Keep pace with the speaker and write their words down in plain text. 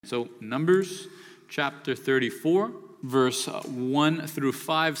So Numbers chapter 34, verse 1 through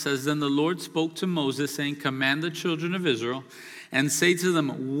 5 says, Then the Lord spoke to Moses, saying, Command the children of Israel, and say to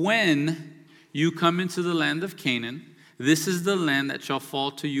them, When you come into the land of Canaan, this is the land that shall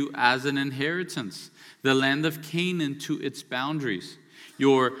fall to you as an inheritance, the land of Canaan to its boundaries.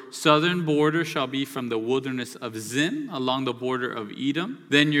 Your southern border shall be from the wilderness of Zin along the border of Edom.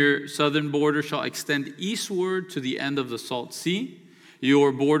 Then your southern border shall extend eastward to the end of the Salt Sea.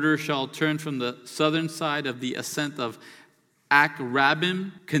 Your border shall turn from the southern side of the ascent of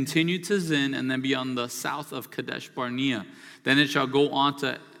Akrabim, continue to Zin, and then be on the south of Kadesh Barnea. Then it shall go on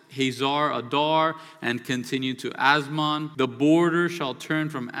to Hazar Adar and continue to Asmon. The border shall turn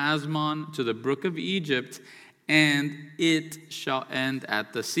from Asmon to the brook of Egypt, and it shall end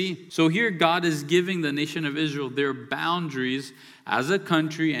at the sea. So here God is giving the nation of Israel their boundaries as a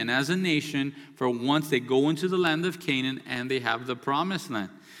country and as a nation for once they go into the land of Canaan and they have the promised land.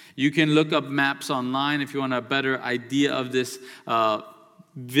 You can look up maps online if you want a better idea of this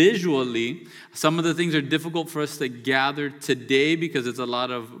visually. Some of the things are difficult for us to gather today because it's a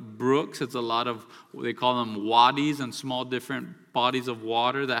lot of brooks, it's a lot of, they call them wadis, and small different bodies of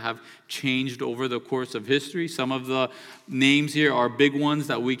water that have changed over the course of history. Some of the names here are big ones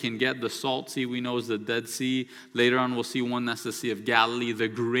that we can get. The Salt Sea we know is the Dead Sea. Later on we'll see one that's the Sea of Galilee. The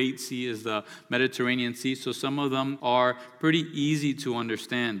Great Sea is the Mediterranean Sea. So some of them are pretty easy to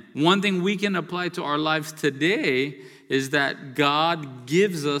understand. One thing we can apply to our lives today is that God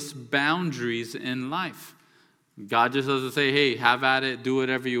gives us boundaries in life. God just doesn't say, hey, have at it, do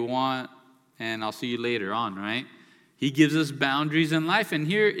whatever you want, and I'll see you later on, right? He gives us boundaries in life. And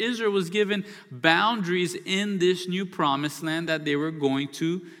here Israel was given boundaries in this new promised land that they were going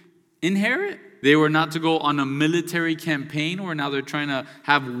to inherit. They were not to go on a military campaign where now they're trying to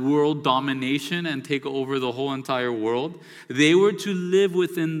have world domination and take over the whole entire world. They were to live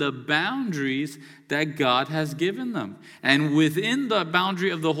within the boundaries that God has given them. And within the boundary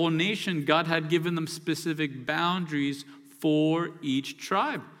of the whole nation, God had given them specific boundaries for each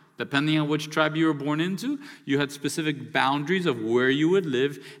tribe. Depending on which tribe you were born into, you had specific boundaries of where you would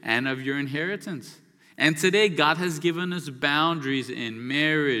live and of your inheritance. And today, God has given us boundaries in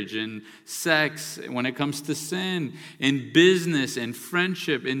marriage, in sex, when it comes to sin, in business, in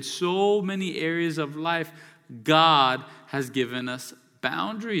friendship, in so many areas of life. God has given us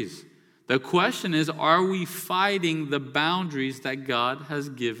boundaries. The question is, are we fighting the boundaries that God has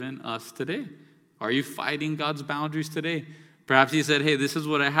given us today? Are you fighting God's boundaries today? Perhaps he said, hey, this is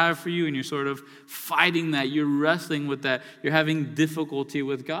what I have for you, and you're sort of fighting that. You're wrestling with that. You're having difficulty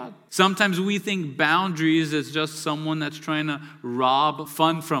with God. Sometimes we think boundaries is just someone that's trying to rob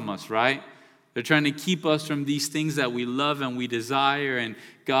fun from us, right? They're trying to keep us from these things that we love and we desire, and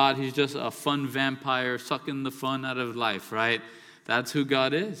God, he's just a fun vampire sucking the fun out of life, right? That's who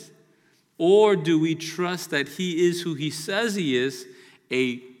God is. Or do we trust that he is who he says he is,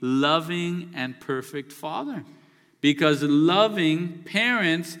 a loving and perfect father? Because loving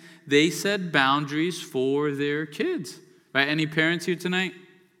parents, they set boundaries for their kids. Right? Any parents here tonight?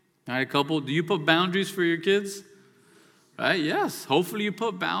 All right, couple, do you put boundaries for your kids? Right? Yes. Hopefully you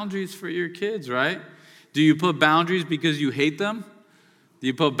put boundaries for your kids, right? Do you put boundaries because you hate them? Do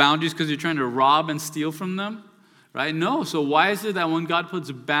you put boundaries because you're trying to rob and steal from them? Right? No. So why is it that when God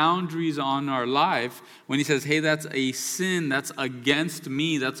puts boundaries on our life, when he says, hey, that's a sin, that's against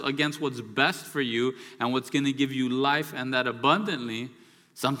me, that's against what's best for you and what's going to give you life and that abundantly,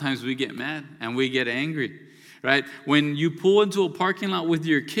 sometimes we get mad and we get angry. Right? When you pull into a parking lot with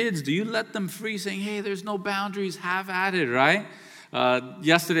your kids, do you let them free saying, hey, there's no boundaries, have at it, right?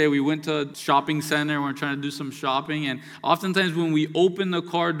 Yesterday we went to a shopping center. We're trying to do some shopping, and oftentimes when we open the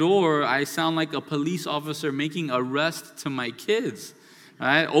car door, I sound like a police officer making arrest to my kids.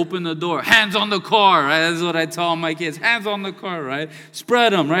 Right? Open the door, hands on the car. Right? That's what I tell my kids. Hands on the car. Right?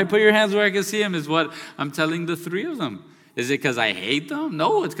 Spread them. Right? Put your hands where I can see them. Is what I'm telling the three of them. Is it because I hate them?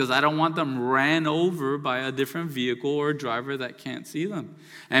 No, it's because I don't want them ran over by a different vehicle or a driver that can't see them.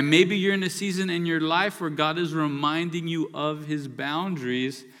 And maybe you're in a season in your life where God is reminding you of his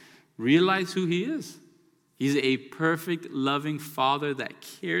boundaries. Realize who he is. He's a perfect, loving father that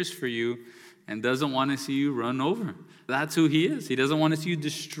cares for you and doesn't want to see you run over. That's who he is. He doesn't want to see you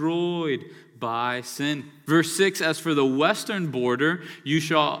destroyed by sin. Verse 6, as for the western border, you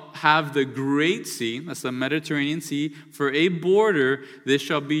shall have the great sea, that's the Mediterranean Sea, for a border, this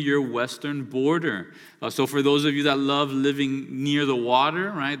shall be your western border. So for those of you that love living near the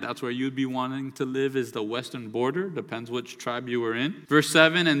water, right, that's where you'd be wanting to live, is the western border. Depends which tribe you are in. Verse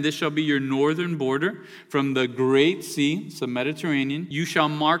 7, and this shall be your northern border from the great sea, it's the Mediterranean. You shall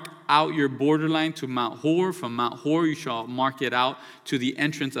mark out your borderline to Mount Hor. From Mount Hor you shall mark it out to the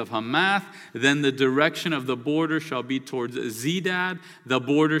entrance of Hamath. Then the direction of the border shall be towards Zedad. The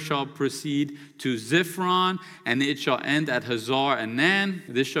border shall proceed to Ziphron, and it shall end at Hazar Anan.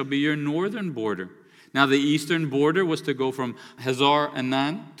 This shall be your northern border. Now the eastern border was to go from Hazar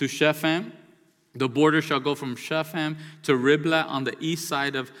Anan to Shepham. The border shall go from Shepham to Riblah on the east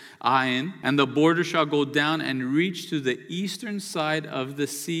side of Ain, and the border shall go down and reach to the eastern side of the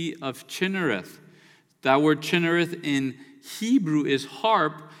Sea of Chinnereth. That word Chinnereth in Hebrew is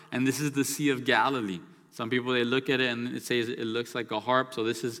harp, and this is the Sea of Galilee. Some people, they look at it and it says it looks like a harp, so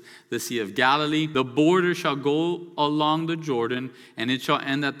this is the Sea of Galilee. The border shall go along the Jordan, and it shall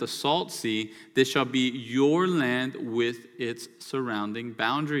end at the Salt Sea. This shall be your land with its surrounding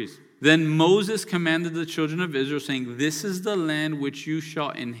boundaries. Then Moses commanded the children of Israel, saying, this is the land which you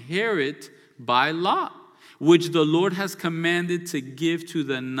shall inherit by lot, which the Lord has commanded to give to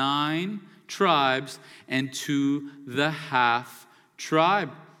the 9 tribes and to the half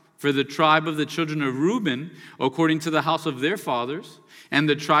tribe. For the tribe of the children of Reuben, according to the house of their fathers, and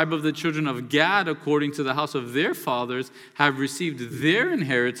the tribe of the children of Gad, according to the house of their fathers, have received their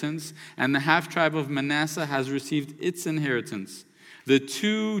inheritance, and the half tribe of Manasseh has received its inheritance. The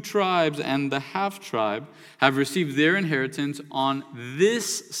 2 tribes and the half tribe have received their inheritance on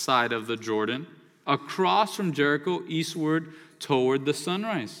this side of the Jordan, across from Jericho eastward toward the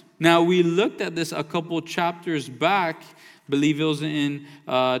sunrise. Now, we looked at this a couple chapters back. I believe it was in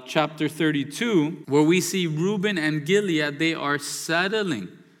chapter 32, where we see Reuben and Gilead, they are settling.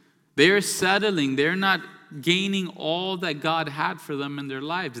 They're settling. They're not gaining all that God had for them in their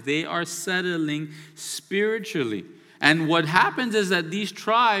lives. They are settling spiritually. And what happens is that these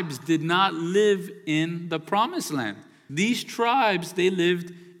tribes did not live in the promised land. These tribes, they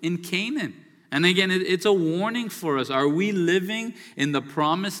lived in Canaan. And again, it's a warning for us. Are we living in the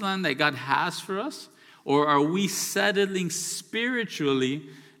promised land that God has for us? Or are we settling spiritually,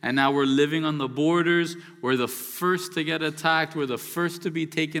 and now we're living on the borders? We're the first to get attacked. We're the first to be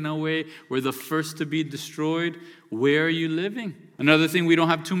taken away. We're the first to be destroyed. Where are you living? Another thing we don't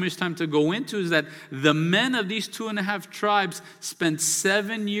have too much time to go into is that the men of these 2.5 tribes spent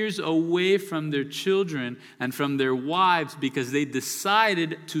 7 years away from their children and from their wives because they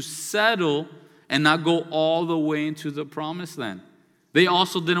decided to settle and not go all the way into the promised land. They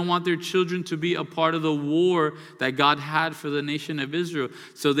also didn't want their children to be a part of the war that God had for the nation of Israel.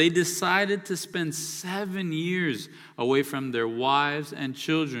 So they decided to spend 7 years away from their wives and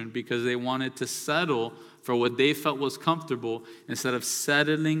children because they wanted to settle for what they felt was comfortable instead of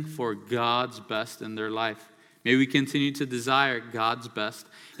settling for God's best in their life. May we continue to desire God's best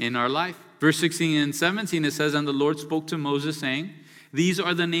in our life. Verse 16 and 17, it says, and the Lord spoke to Moses, saying, these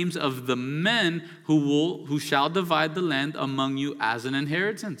are the names of the men who shall divide the land among you as an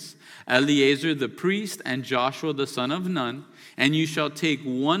inheritance. Eleazar the priest and Joshua the son of Nun. And you shall take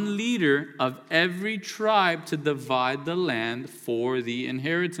 1 leader of every tribe to divide the land for the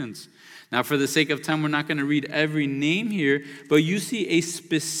inheritance. Now, for the sake of time, we're not going to read every name here, but you see a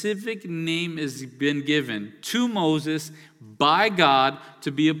specific name has been given to Moses by God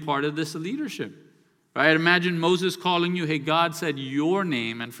to be a part of this leadership. Right? Imagine Moses calling you, hey, God said your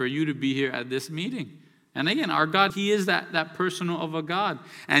name and for you to be here at this meeting. And again, our God, he is that personal of a God.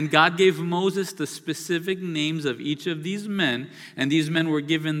 And God gave Moses the specific names of each of these men, and these men were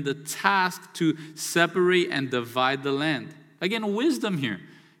given the task to separate and divide the land. Again, wisdom here.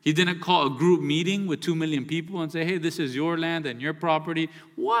 He didn't call a group meeting with 2 million people and say, hey, this is your land and your property.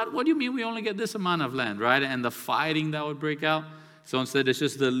 What do you mean we only get this amount of land, right? And the fighting that would break out. So instead, it's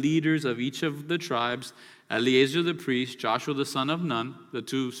just the leaders of each of the tribes, Eleazar the priest, Joshua the son of Nun, the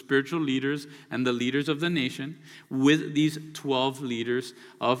 2 spiritual leaders, and the leaders of the nation, with these 12 leaders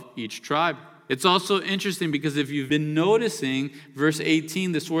of each tribe. It's also interesting because if you've been noticing, verse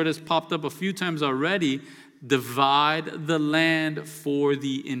 18, this word has popped up a few times already, divide the land for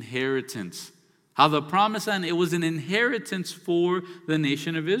the inheritance. How the promised land, it was an inheritance for the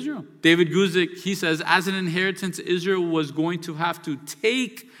nation of Israel. David Guzik, he says, as an inheritance, Israel was going to have to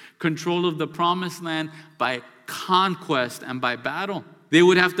take control of the promised land by conquest and by battle. They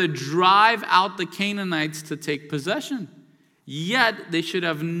would have to drive out the Canaanites to take possession. Yet, they should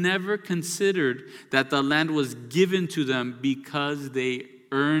have never considered that the land was given to them because they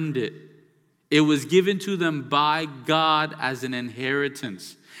earned it. It was given to them by God as an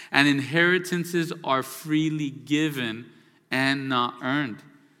inheritance. And inheritances are freely given and not earned.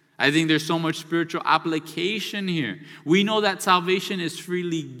 I think there's so much spiritual application here. We know that salvation is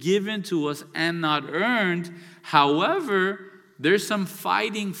freely given to us and not earned. However, there's some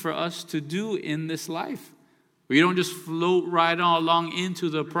fighting for us to do in this life. We don't just float right along into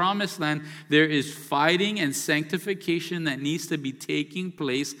the promised land. There is fighting and sanctification that needs to be taking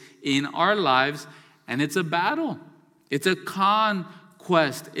place in our lives, and it's a battle. It's a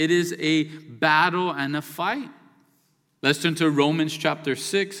conquest. It is a battle and a fight. Let's turn to Romans chapter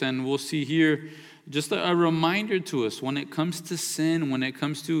 6, and we'll see here just a reminder to us when it comes to sin, when it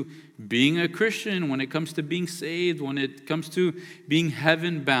comes to being a Christian, when it comes to being saved, when it comes to being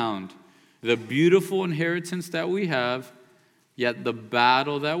heaven-bound. The beautiful inheritance that we have, yet the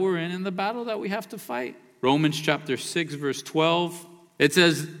battle that we're in and the battle that we have to fight. Romans chapter 6, verse 12. It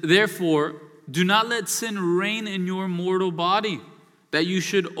says, "Therefore, do not let sin reign in your mortal body, that you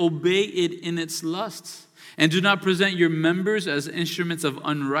should obey it in its lusts. And do not present your members as instruments of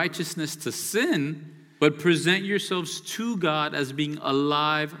unrighteousness to sin, but present yourselves to God as being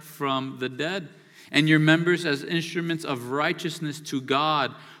alive from the dead, and your members as instruments of righteousness to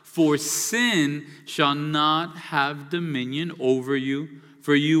God. For sin shall not have dominion over you,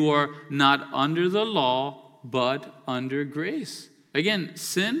 for you are not under the law, but under grace." Again,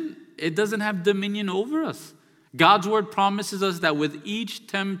 sin, it doesn't have dominion over us. God's word promises us that with each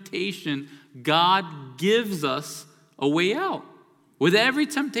temptation, God gives us a way out. With every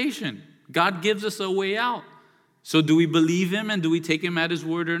temptation, God gives us a way out. So do we believe him and do we take him at his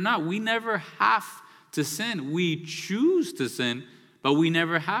word or not? We never have to sin. We choose to sin, but we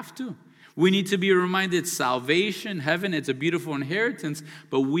never have to. We need to be reminded salvation, heaven, it's a beautiful inheritance,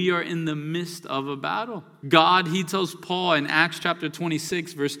 but we are in the midst of a battle. God, he tells Paul in Acts chapter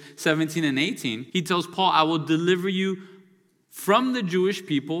 26, verse 17 and 18, he tells Paul, "I will deliver you from the Jewish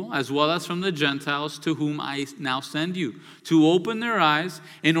people as well as from the Gentiles to whom I now send you, to open their eyes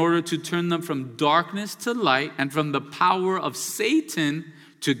in order to turn them from darkness to light and from the power of Satan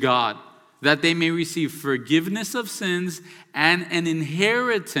to God, that they may receive forgiveness of sins and an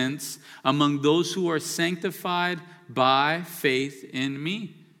inheritance among those who are sanctified by faith in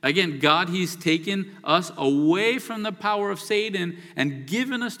me." Again, God, he's taken us away from the power of Satan and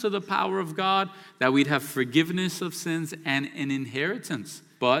given us to the power of God, that we'd have forgiveness of sins and an inheritance.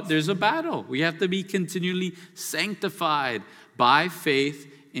 But there's a battle. We have to be continually sanctified by faith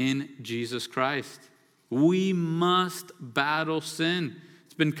in Jesus Christ. We must battle sin.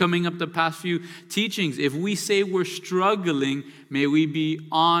 It's been coming up the past few teachings. If we say we're struggling, may we be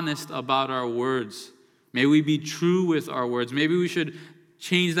honest about our words. May we be true with our words. Maybe we should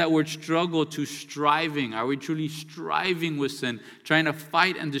change that word struggle to striving. Are we truly striving with sin, trying to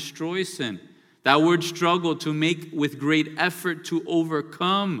fight and destroy sin? That word struggle, to make with great effort to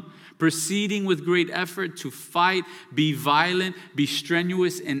overcome, proceeding with great effort to fight, be violent, be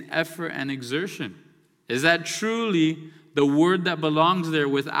strenuous in effort and exertion. Is that truly the word that belongs there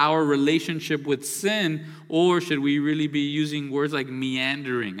with our relationship with sin? Or should we really be using words like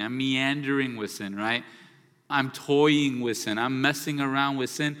meandering? I'm meandering with sin, right? I'm toying with sin. I'm messing around with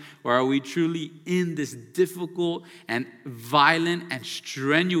sin. Or are we truly in this difficult and violent and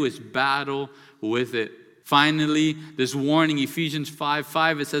strenuous battle with it? Finally, this warning, Ephesians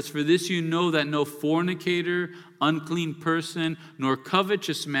 5:5, it says, "For this you know that no fornicator, unclean person, nor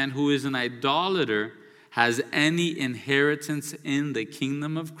covetous man who is an idolater has any inheritance in the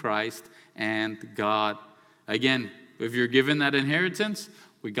kingdom of Christ and God." Again, if you're given that inheritance,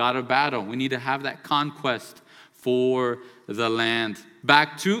 we got to battle. We need to have that conquest for the land.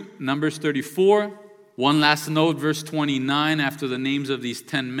 Back to Numbers 34. One last note, verse 29, after the names of these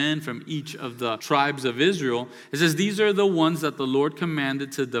 10 men from each of the tribes of Israel. It says, "These are the ones that the Lord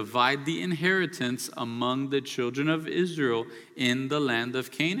commanded to divide the inheritance among the children of Israel in the land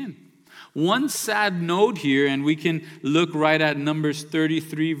of Canaan." One sad note here, and we can look right at Numbers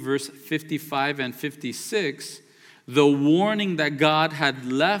 33, verse 55 and 56. The warning that God had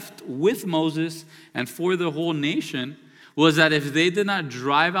left with Moses and for the whole nation was that if they did not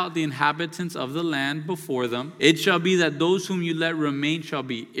drive out the inhabitants of the land before them, it shall be that those whom you let remain shall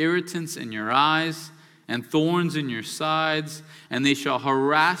be irritants in your eyes and thorns in your sides, and they shall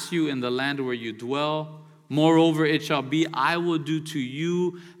harass you in the land where you dwell. Moreover, it shall be, I will do to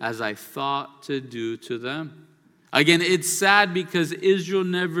you as I thought to do to them. Again, it's sad because Israel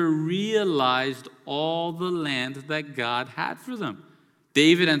never realized all the land that God had for them.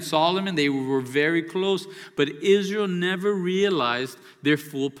 David and Solomon, they were very close, but Israel never realized their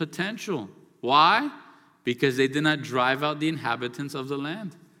full potential. Why? Because they did not drive out the inhabitants of the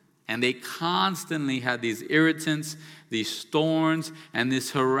land. And they constantly had these irritants, these thorns, and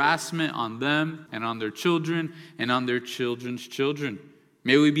this harassment on them and on their children and on their children's children.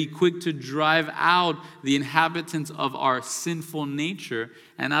 May we be quick to drive out the inhabitants of our sinful nature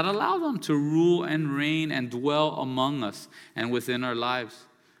and not allow them to rule and reign and dwell among us and within our lives.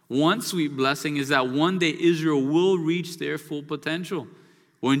 One sweet blessing is that one day Israel will reach their full potential.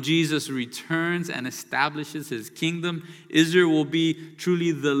 When Jesus returns and establishes his kingdom, Israel will be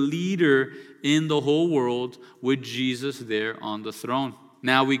truly the leader in the whole world with Jesus there on the throne.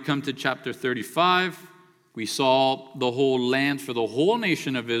 Now we come to chapter 35. We saw the whole land for the whole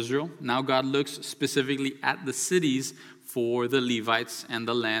nation of Israel. Now God looks specifically at the cities for the Levites and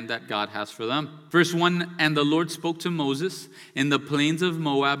the land that God has for them. Verse 1, and the Lord spoke to Moses in the plains of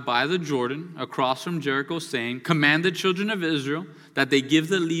Moab by the Jordan, across from Jericho, saying, command the children of Israel that they give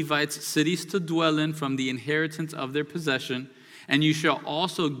the Levites cities to dwell in from the inheritance of their possession, and you shall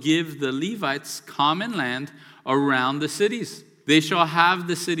also give the Levites common land around the cities. They shall have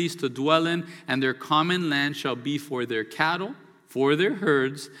the cities to dwell in, and their common land shall be for their cattle, for their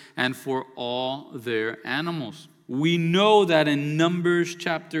herds, and for all their animals. We know that in Numbers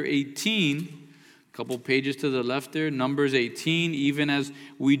chapter 18, a couple pages to the left there, Numbers 18, even as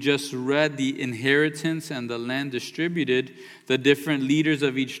we just read the inheritance and the land distributed, the different leaders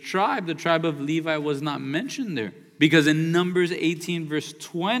of each tribe, the tribe of Levi was not mentioned there. Because in Numbers 18 verse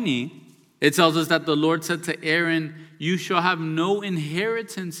 20, it tells us that the Lord said to Aaron, you shall have no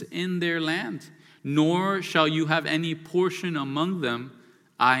inheritance in their land, nor shall you have any portion among them.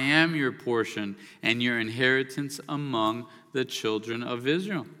 I am your portion and your inheritance among the children of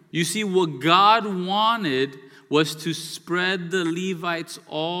Israel. You see, what God wanted was to spread the Levites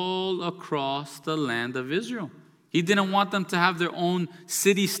all across the land of Israel. He didn't want them to have their own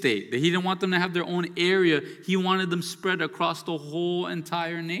city-state. He didn't want them to have their own area. He wanted them spread across the whole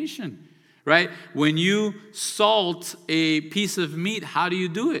entire nation, right? When you salt a piece of meat, how do you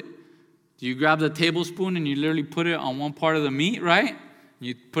do it? Do you grab the tablespoon and you literally put it on one part of the meat, right?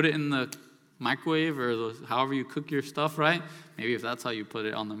 You put it in the microwave or however you cook your stuff, right? Maybe if that's how you put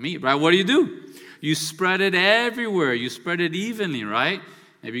it on the meat, right? What do? You spread it everywhere. You spread it evenly, right?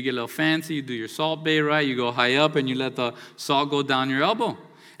 Maybe you get a little fancy. You do your salt bay, right? You go high up and you let the salt go down your elbow.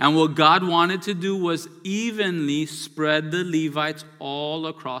 And what God wanted to do was evenly spread the Levites all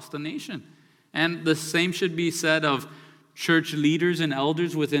across the nation. And the same should be said of church leaders and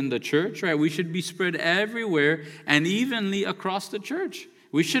elders within the church, right? We should be spread everywhere and evenly across the church.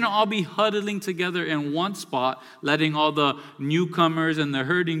 We shouldn't all be huddling together in one spot, letting all the newcomers and the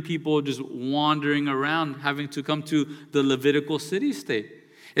herding people just wandering around, having to come to the Levitical city-state.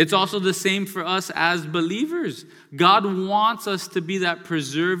 It's also the same for us as believers. God wants us to be that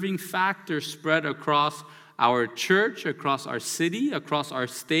preserving factor spread across our church, across our city, across our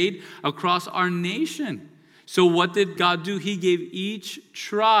state, across our nation. So what did God do? He gave each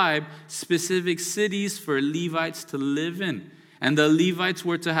tribe specific cities for Levites to live in. And the Levites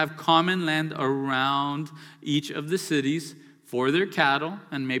were to have common land around each of the cities for their cattle.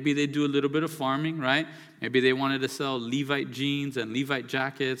 And maybe they do a little bit of farming, right? Maybe they wanted to sell Levite jeans and Levite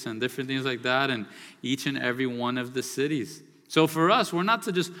jackets and different things like that in each and every one of the cities. So for us, we're not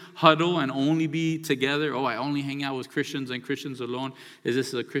to just huddle and only be together. Oh, I only hang out with Christians and Christians alone. Is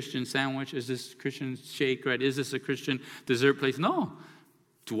this a Christian sandwich? Is this a Christian shake, right? Is this a Christian dessert place? No.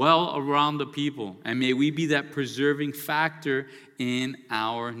 Dwell around the people. And may we be that preserving factor in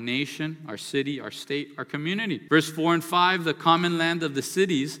our nation, our city, our state, our community. Verse 4 and 5, the common land of the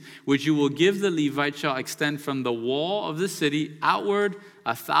cities, which you will give the Levites, shall extend from the wall of the city outward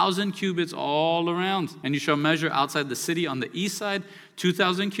 1,000 cubits all around. And you shall measure outside the city on the east side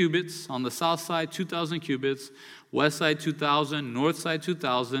 2,000 cubits, on the south side 2,000 cubits, west side 2,000, north side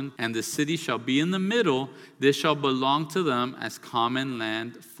 2,000, and the city shall be in the middle. This shall belong to them as common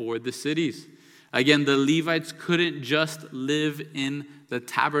land for the cities. Again, the Levites couldn't just live in the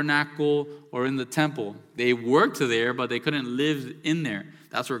tabernacle or in the temple. They worked there, but they couldn't live in there.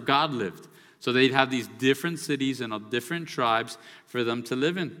 That's where God lived. So they'd have these different cities and different tribes for them to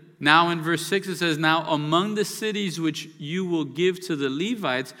live in. Now in verse 6 it says, now among the cities which you will give to the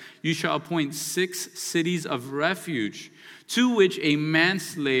Levites, you shall appoint 6 cities of refuge, to which a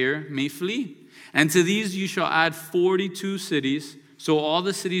manslayer may flee. And to these you shall add 42 cities. So all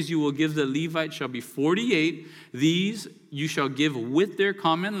the cities you will give the Levites shall be 48. These you shall give with their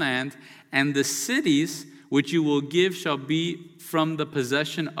common land, and the cities which you will give shall be from the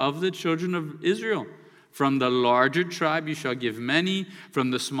possession of the children of Israel. From the larger tribe you shall give many,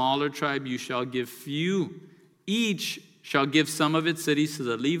 from the smaller tribe you shall give few. Each shall give some of its cities to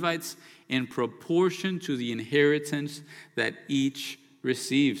the Levites in proportion to the inheritance that each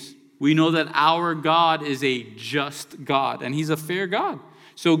receives. We know that our God is a just God, and he's a fair God.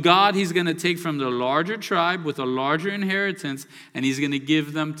 So God, he's going to take from the larger tribe with a larger inheritance, and he's going to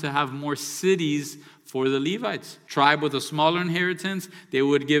give them to have more cities for the Levites. Tribe with a smaller inheritance, they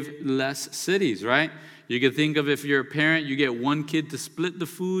would give less cities, right? You could think of, if you're a parent, you get one kid to split the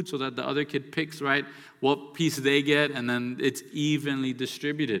food so that the other kid picks, right, what piece they get, and then it's evenly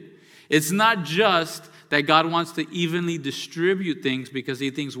distributed. It's not just that God wants to evenly distribute things because he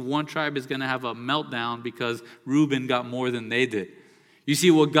thinks one tribe is going to have a meltdown because Reuben got more than they did. You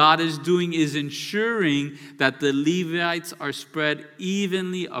see, what God is doing is ensuring that the Levites are spread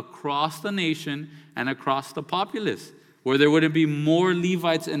evenly across the nation and across the populace, where there wouldn't be more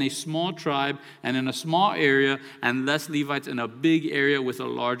Levites in a small tribe and in a small area and less Levites in a big area with a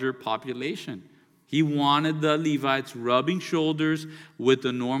larger population. He wanted the Levites rubbing shoulders with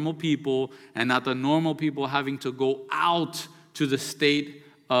the normal people and not the normal people having to go out to the state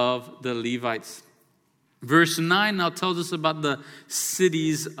of the Levites. Verse 9 now tells us about the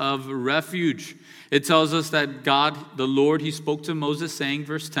cities of refuge. It tells us that God, the Lord, he spoke to Moses saying,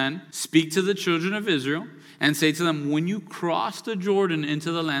 verse 10, "Speak to the children of Israel and say to them, when you cross the Jordan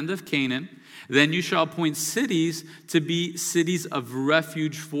into the land of Canaan, then you shall appoint cities to be cities of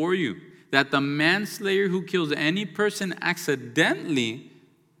refuge for you, that the manslayer who kills any person accidentally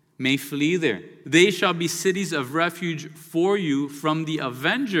may flee there. They shall be cities of refuge for you from the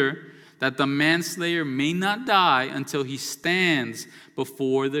avenger, that the manslayer may not die until he stands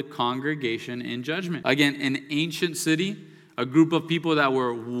before the congregation in judgment." Again, an ancient city, a group of people that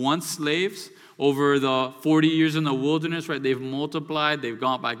were once slaves. Over the 40 years in the wilderness, right, they've multiplied, they've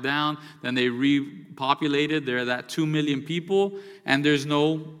gone back down, then they repopulated. They're that 2 million people, and there's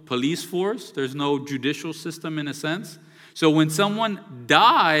no police force, there's no judicial system in a sense. So when someone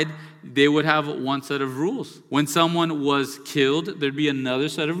died, they would have one set of rules. When someone was killed, there'd be another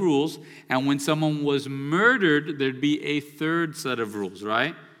set of rules. And when someone was murdered, there'd be a third set of rules,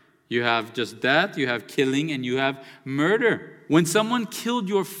 right? You have just death, you have killing, and you have murder. When someone killed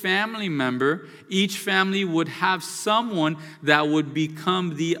your family member, each family would have someone that would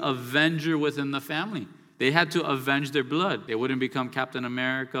become the avenger within the family. They had to avenge their blood. They wouldn't become Captain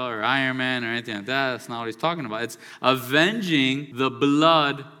America or Iron Man or anything like that. That's not what he's talking about. It's avenging the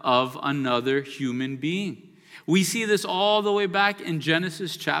blood of another human being. We see this all the way back in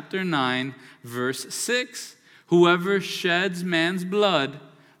Genesis chapter 9, verse 6. "Whoever sheds man's blood,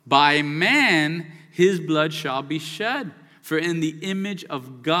 by man his blood shall be shed. For in the image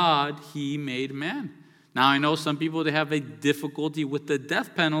of God he made man." Now I know some people, they have a difficulty with the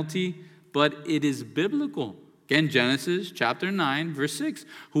death penalty, but it is biblical. Again, Genesis chapter 9, verse 6.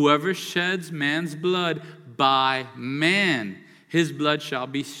 "Whoever sheds man's blood, by man his blood shall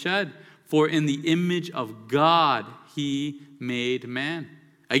be shed. For in the image of God he made man."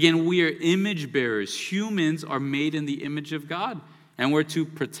 Again, we are image bearers. Humans are made in the image of God. And we're to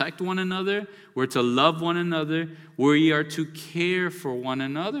protect one another. We're to love one another. We are to care for one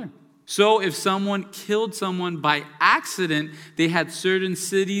another. So if someone killed someone by accident, they had certain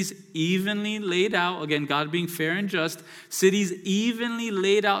cities evenly laid out. Again, God being fair and just. Cities evenly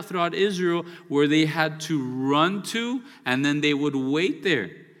laid out throughout Israel where they had to run to, and then they would wait there.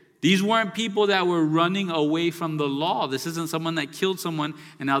 These weren't people that were running away from the law. This isn't someone that killed someone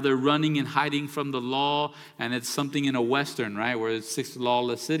and now they're running and hiding from the law, and it's something in a Western, right, where it's 6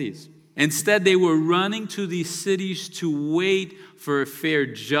 lawless cities. Instead, they were running to these cities to wait for a fair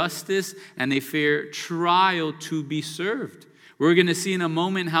justice and a fair trial to be served. We're going to see in a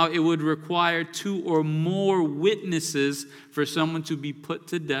moment how it would require 2 or more witnesses for someone to be put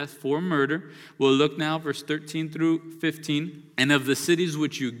to death for murder. We'll look now, verse 13 through 15. "And of the cities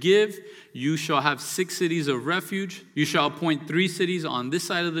which you give, you shall have 6 cities of refuge. You shall appoint 3 cities on this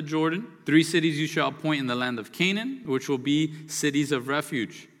side of the Jordan. 3 cities you shall appoint in the land of Canaan, which will be cities of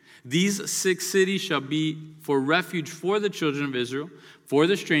refuge. These 6 cities shall be for refuge for the children of Israel, for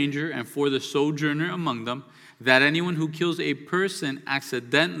the stranger, and for the sojourner among them, that anyone who kills a person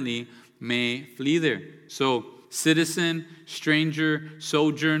accidentally may flee there." So, citizen, stranger,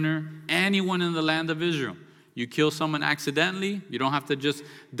 sojourner, anyone in the land of Israel. You kill someone accidentally, you don't have to just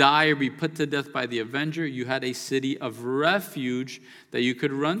die or be put to death by the avenger. You had a city of refuge that you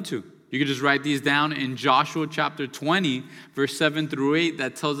could run to. You could just write these down in Joshua chapter 20, verse 7 through 8,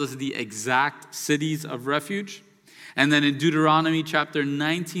 that tells us the exact cities of refuge. And then in Deuteronomy chapter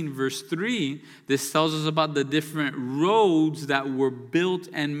 19, verse 3, this tells us about the different roads that were built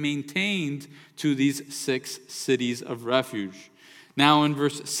and maintained to these 6 cities of refuge. Now in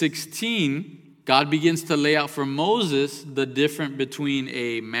verse 16, God begins to lay out for Moses the difference between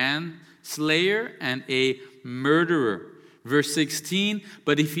a manslayer and a murderer. Verse 16,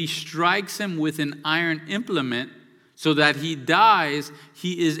 but if he strikes him with an iron implement so that he dies,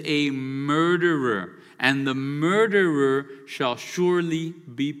 he is a murderer, and the murderer shall surely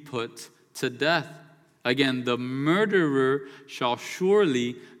be put to death. Again, the murderer shall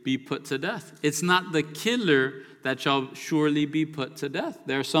surely be put to death. It's not the killer that shall surely be put to death.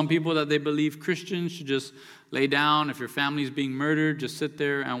 There are some people that they believe Christians should just lay down. If your family is being murdered, just sit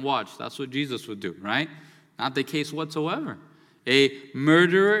there and watch. That's what Jesus would do, right? Not the case whatsoever. A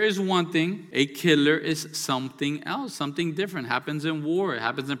murderer is one thing. A killer is something else, something different. Happens in war. It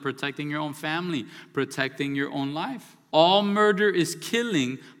happens in protecting your own family, protecting your own life. All murder is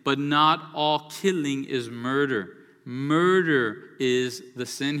killing, but not all killing is murder. Murder is the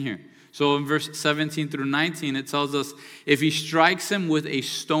sin here. So in verse 17 through 19, it tells us, if he strikes him with a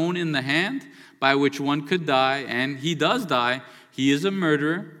stone in the hand, by which one could die, and he does die, he is a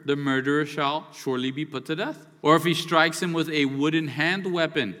murderer. The murderer shall surely be put to death. Or if he strikes him with a wooden hand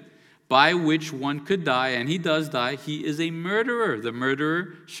weapon, by which one could die, and he does die, he is a murderer. The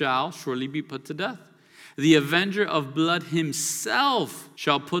murderer shall surely be put to death. The avenger of blood himself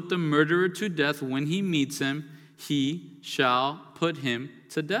shall put the murderer to death when he meets him. He shall put him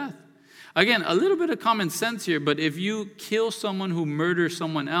to death. Again, a little bit of common sense here, but if you kill someone who murders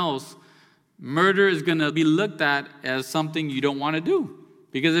someone else, murder is going to be looked at as something you don't want to do.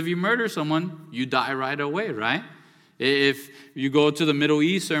 Because if you murder someone, you die right away, right? If you go to the Middle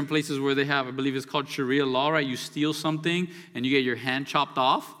East, certain places where they have, I believe it's called Sharia law, right? You steal something and you get your hand chopped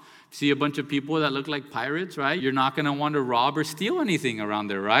off. See a bunch of people that look like pirates, right? You're not going to want to rob or steal anything around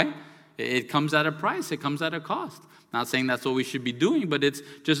there, right? It comes at a price. It comes at a cost. Not saying that's what we should be doing, but it's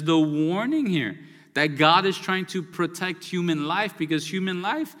just the warning here that God is trying to protect human life, because human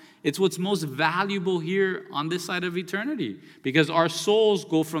life, it's what's most valuable here on this side of eternity, because our souls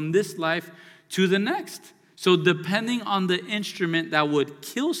go from this life to the next. So depending on the instrument that would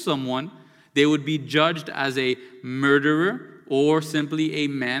kill someone, they would be judged as a murderer or simply a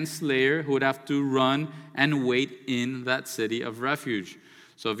manslayer who would have to run and wait in that city of refuge.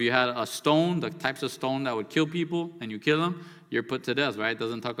 So if you had a stone, the types of stone that would kill people, and you kill them, you're put to death, right? It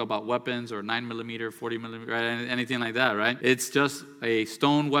doesn't talk about weapons or 9mm, 40mm, right? Anything like that, right? It's just a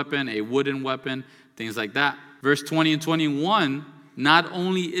stone weapon, a wooden weapon, things like that. Verse 20 and 21, not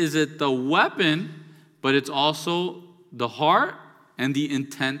only is it the weapon, but it's also the heart and the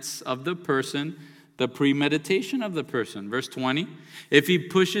intents of the person, the premeditation of the person. Verse 20, if he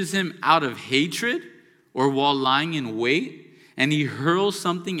pushes him out of hatred or while lying in wait, and he hurls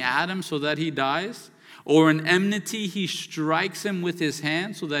something at him so that he dies, or in enmity he strikes him with his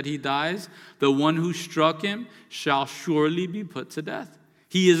hand so that he dies, the one who struck him shall surely be put to death.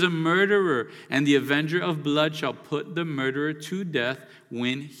 He is a murderer, and the avenger of blood shall put the murderer to death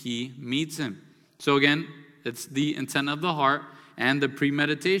when he meets him. So again, it's the intent of the heart and the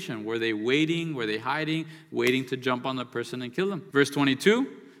premeditation. Were they waiting? Were they hiding? Waiting to jump on the person and kill him. Verse 22,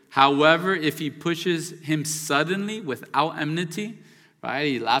 however, if he pushes him suddenly without enmity, right?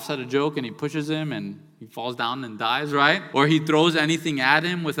 He laughs at a joke and he pushes him and he falls down and dies, right? Or he throws anything at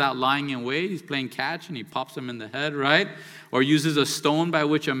him without lying in wait. He's playing catch and he pops him in the head, right? Or uses a stone by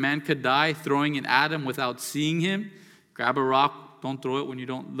which a man could die, throwing it at him without seeing him. Grab a rock, don't throw it when you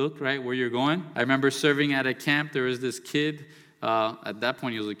don't look, right, where you're going. I remember serving at a camp. There was this kid. At that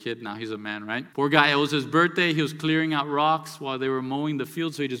point, he was a kid. Now he's a man, right? Poor guy, it was his birthday. He was clearing out rocks while they were mowing the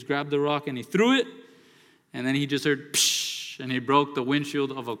field. So he just grabbed the rock and he threw it. And then he just heard psh, and he broke the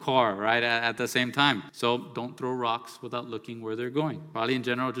windshield of a car, right, at the same time. So don't throw rocks without looking where they're going. Probably in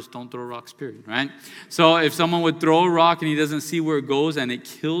general, just don't throw rocks, period, right? So if someone would throw a rock and he doesn't see where it goes and it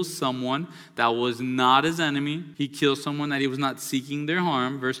kills someone that was not his enemy, he kills someone that he was not seeking their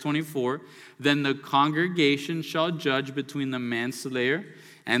harm, verse 24, then the congregation shall judge between the manslayer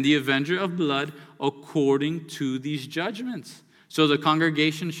and the avenger of blood according to these judgments. So the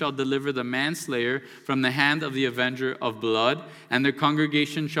congregation shall deliver the manslayer from the hand of the avenger of blood, and the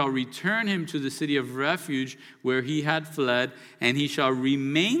congregation shall return him to the city of refuge where he had fled, and he shall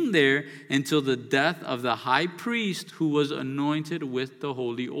remain there until the death of the high priest who was anointed with the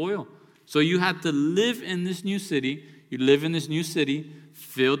holy oil. So you had to live in this new city. You live in this new city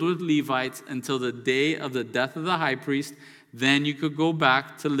filled with Levites until the day of the death of the high priest. Then you could go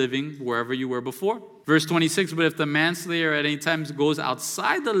back to living wherever you were before. Verse 26, but if the manslayer at any time goes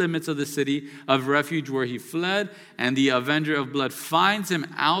outside the limits of the city of refuge where he fled, and the avenger of blood finds him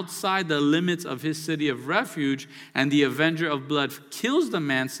outside the limits of his city of refuge, and the avenger of blood kills the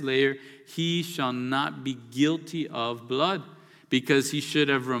manslayer, he shall not be guilty of blood, because he should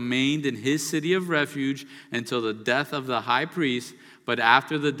have remained in his city of refuge until the death of the high priest. But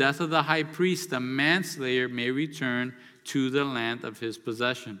after the death of the high priest, the manslayer may return to the land of his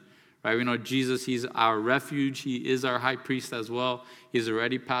possession. Right? We know Jesus, he's our refuge. He is our high priest as well. He's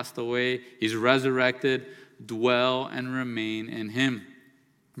already passed away. He's resurrected. Dwell and remain in him.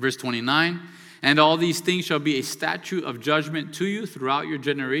 Verse 29, and all these things shall be a statute of judgment to you throughout your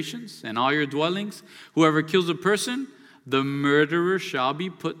generations and all your dwellings. Whoever kills a person, the murderer shall be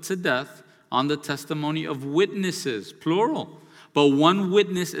put to death on the testimony of witnesses, plural. But one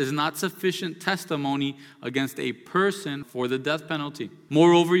witness is not sufficient testimony against a person for the death penalty.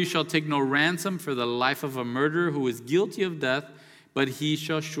 Moreover, you shall take no ransom for the life of a murderer who is guilty of death, but he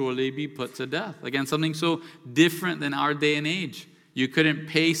shall surely be put to death. Again, something so different than our day and age. You couldn't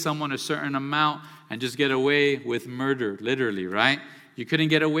pay someone a certain amount and just get away with murder, literally, right? You couldn't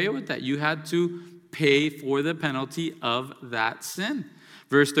get away with that. You had to pay for the penalty of that sin.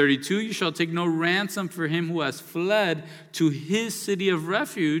 Verse 32, you shall take no ransom for him who has fled to his city of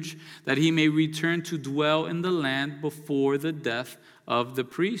refuge, that he may return to dwell in the land before the death of the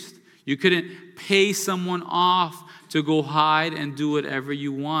priest. You couldn't pay someone off to go hide and do whatever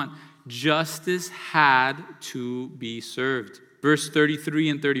you want. Justice had to be served. Verse 33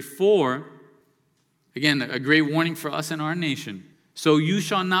 and 34, again, a great warning for us in our nation. So you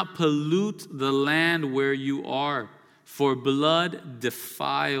shall not pollute the land where you are, for blood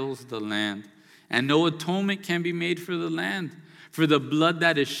defiles the land, and no atonement can be made for the land, for the blood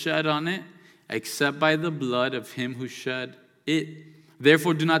that is shed on it, except by the blood of him who shed it.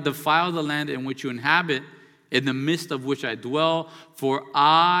 Therefore do not defile the land in which you inhabit, in the midst of which I dwell, for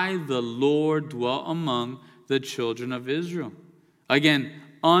I, the Lord, dwell among the children of Israel. Again,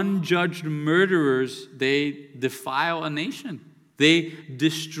 unjudged murderers, they defile a nation. They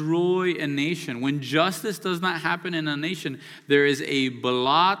destroy a nation. When justice does not happen in a nation, there is a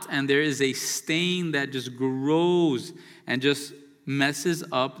blot and there is a stain that just grows and just messes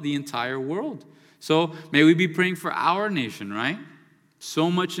up the entire world. So may we be praying for our nation, right? So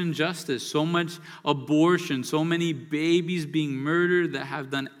much injustice, so much abortion, so many babies being murdered that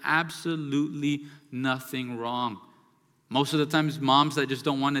have done absolutely nothing wrong. Most of the times, moms that just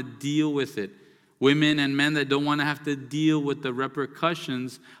don't want to deal with it. Women and men that don't want to have to deal with the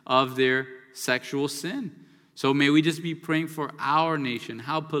repercussions of their sexual sin. So may we just be praying for our nation,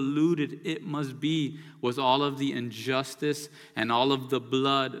 how polluted it must be with all of the injustice and all of the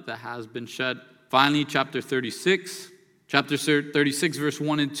blood that has been shed. Finally, chapter 36, verse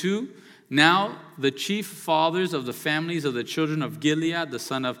 1 and 2. Now the chief fathers of the families of the children of Gilead, the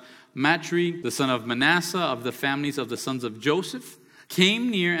son of Matri, the son of Manasseh, of the families of the sons of Joseph, came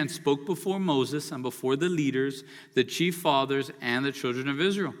near and spoke before Moses and before the leaders, the chief fathers, and the children of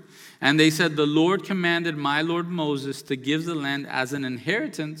Israel. And they said, the Lord commanded my lord Moses to give the land as an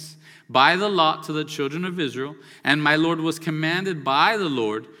inheritance by the lot to the children of Israel. And my lord was commanded by the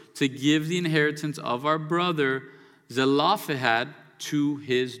Lord to give the inheritance of our brother Zelophehad to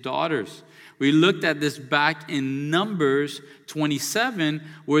his daughters. We looked at this back in Numbers 27,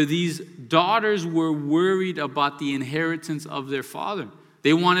 where these daughters were worried about the inheritance of their father.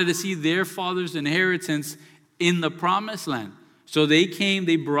 They wanted to see their father's inheritance in the promised land. So they came,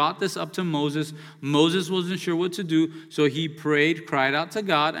 they brought this up to Moses. Moses wasn't sure what to do, so he prayed, cried out to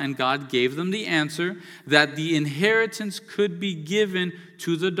God, and God gave them the answer that the inheritance could be given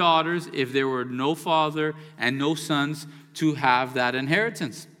to the daughters if there were no father and no sons to have that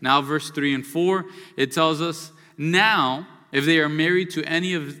inheritance. Now, verse 3 and 4, it tells us, now, if they are married to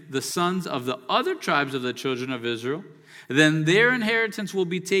any of the sons of the other tribes of the children of Israel, then their inheritance will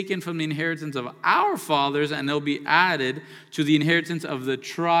be taken from the inheritance of our fathers, and they'll be added to the inheritance of the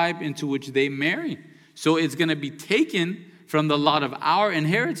tribe into which they marry. So it's going to be taken from the lot of our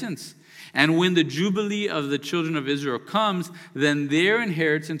inheritance. And when the Jubilee of the children of Israel comes, then their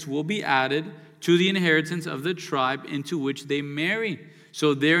inheritance will be added to the inheritance of the tribe into which they marry.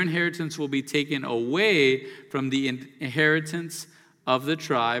 So their inheritance will be taken away from the inheritance of the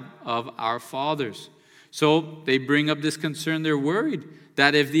tribe of our fathers. So they bring up this concern. They're worried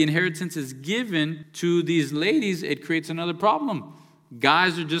that if the inheritance is given to these ladies, it creates another problem.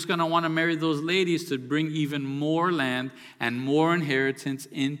 Guys are just going to want to marry those ladies to bring even more land and more inheritance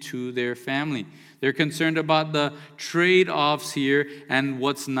into their family. They're concerned about the trade-offs here and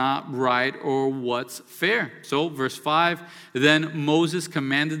what's not right or what's fair. So, verse 5, then Moses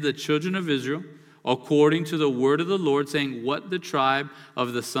commanded the children of Israel, according to the word of the Lord, saying, what the tribe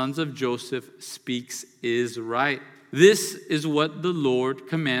of the sons of Joseph speaks is right. This is what the Lord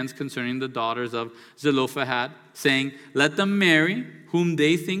commands concerning the daughters of Zelophehad, saying, let them marry whom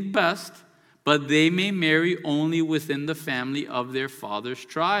they think best, but they may marry only within the family of their father's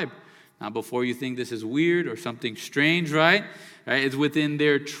tribe. Now, before you think this is weird or something strange, right? It's within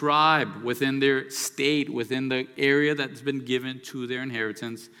their tribe, within their state, within the area that's been given to their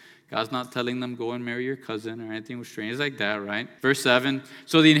inheritance. God's not telling them, go and marry your cousin or anything strange like that, right? Verse 7,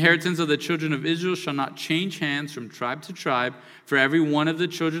 so the inheritance of the children of Israel shall not change hands from tribe to tribe, for every one of the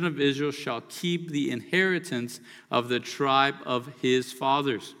children of Israel shall keep the inheritance of the tribe of his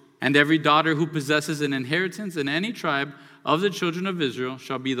fathers. And every daughter who possesses an inheritance in any tribe of the children of Israel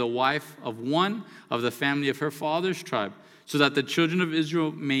shall be the wife of one of the family of her father's tribe, so that the children of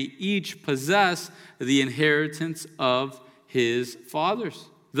Israel may each possess the inheritance of his fathers.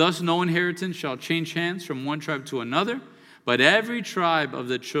 Thus no inheritance shall change hands from one tribe to another, but every tribe of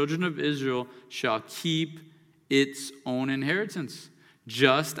the children of Israel shall keep its own inheritance.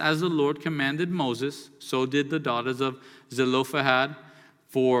 Just as the Lord commanded Moses, so did the daughters of Zelophehad,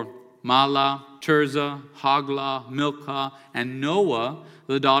 for Mahlah, Tirzah, Hoglah, Milcah, and Noah,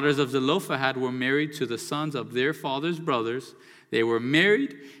 the daughters of Zelophehad, were married to the sons of their father's brothers. They were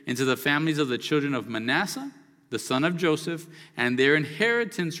married into the families of the children of Manasseh, the son of Joseph, and their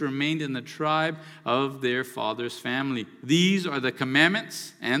inheritance remained in the tribe of their father's family. These are the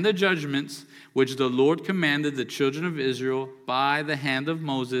commandments and the judgments which the Lord commanded the children of Israel by the hand of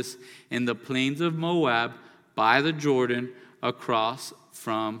Moses in the plains of Moab by the Jordan across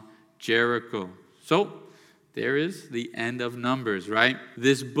from Jericho. So, there is the end of Numbers, right?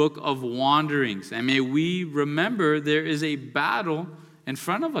 This book of wanderings. And may we remember there is a battle in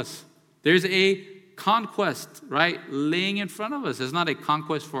front of us. There's a conquest, right, laying in front of us. It's not a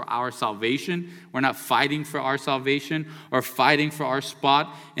conquest for our salvation. We're not fighting for our salvation or fighting for our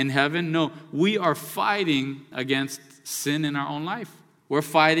spot in heaven. No, we are fighting against sin in our own life. We're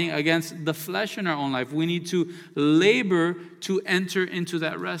fighting against the flesh in our own life. We need to labor to enter into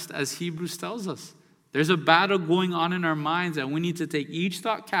that rest, as Hebrews tells us. There's a battle going on in our minds, and we need to take each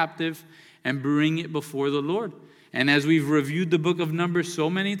thought captive and bring it before the Lord. And as we've reviewed the book of Numbers so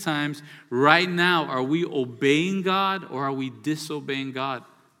many times, right now, are we obeying God or are we disobeying God?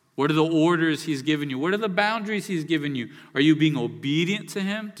 What are the orders he's given you? What are the boundaries he's given you? Are you being obedient to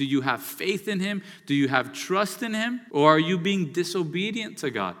him? Do you have faith in him? Do you have trust in him? Or are you being disobedient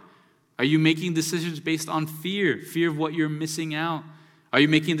to God? Are you making decisions based on fear of what you're missing out? Are you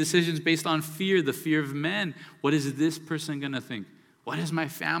making decisions based on fear, the fear of men? What is this person going to think? What is my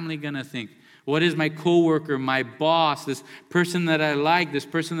family going to think? What is my coworker, my boss, this person that I like, this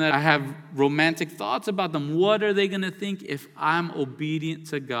person that I have romantic thoughts about them? What are they going to think if I'm obedient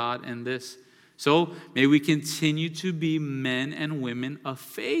to God in this? So may we continue to be men and women of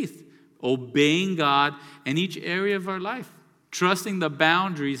faith, obeying God in each area of our life, trusting the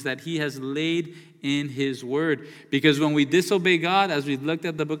boundaries that he has laid in his word. Because when we disobey God, as we've looked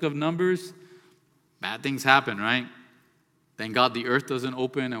at the book of Numbers, bad things happen, right? Thank God the earth doesn't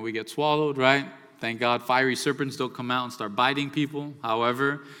open and we get swallowed, right? Thank God fiery serpents don't come out and start biting people.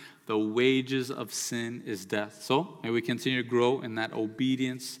 However, the wages of sin is death. So may we continue to grow in that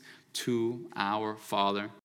obedience to our Father.